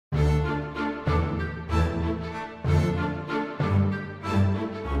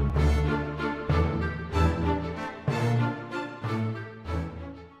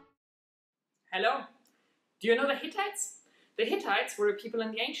Hello! Do you know the Hittites? The Hittites were a people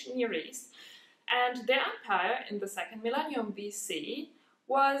in the ancient Near East, and their empire in the second millennium BC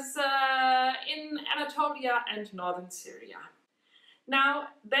was in Anatolia and Northern Syria. Now,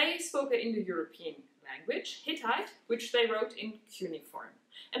 they spoke an Indo-European language, Hittite, which they wrote in cuneiform.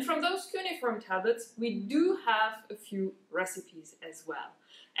 And from those cuneiform tablets, we do have a few recipes as well.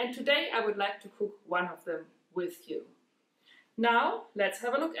 And today I would like to cook one of them with you. Now, let's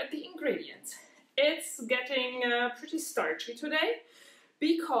have a look at the ingredients. It's getting pretty starchy today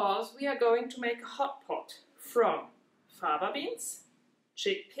because we are going to make a hot pot from fava beans,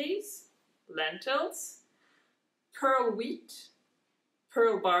 chickpeas, lentils, pearl wheat,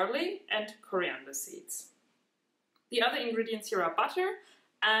 pearl barley and coriander seeds. The other ingredients here are butter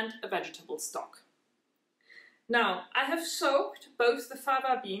and a vegetable stock. Now, I have soaked both the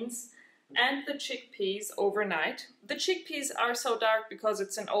fava beans and the chickpeas overnight. The chickpeas are so dark because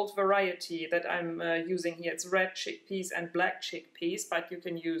it's an old variety that I'm using here. It's red chickpeas and black chickpeas, but you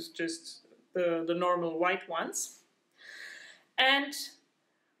can use just the normal white ones. And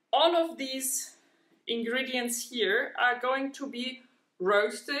all of these ingredients here are going to be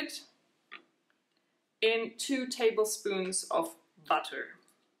roasted in 2 tablespoons of butter.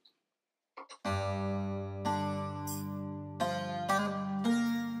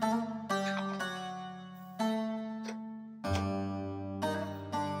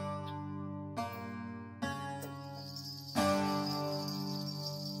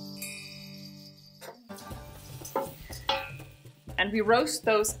 And we roast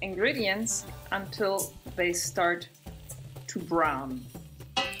those ingredients until they start to brown.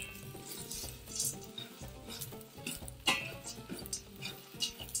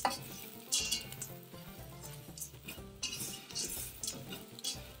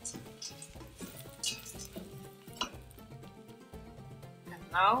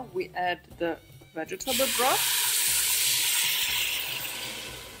 And now we add the vegetable broth.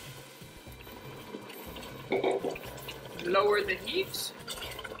 Lower the heat,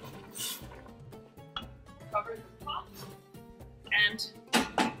 cover the pot, and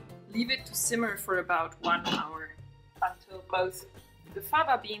leave it to simmer for about 1 hour until both the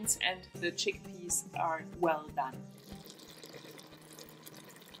fava beans and the chickpeas are well done.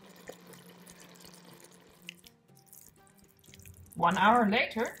 One hour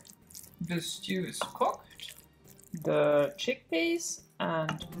later, the stew is cooked, the chickpeas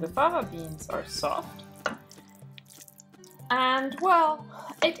and the fava beans are soft. And well,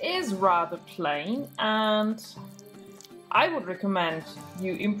 it is rather plain, and I would recommend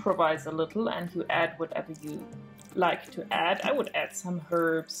you improvise a little and you add whatever you like to add. I would add some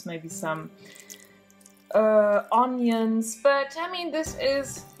herbs, maybe some onions, but I mean, this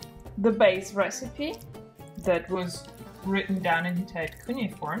is the base recipe that was written down in Hittite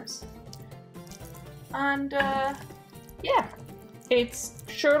cuneiforms. And yeah, it's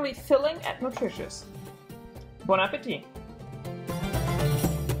surely filling and nutritious. Bon appetit!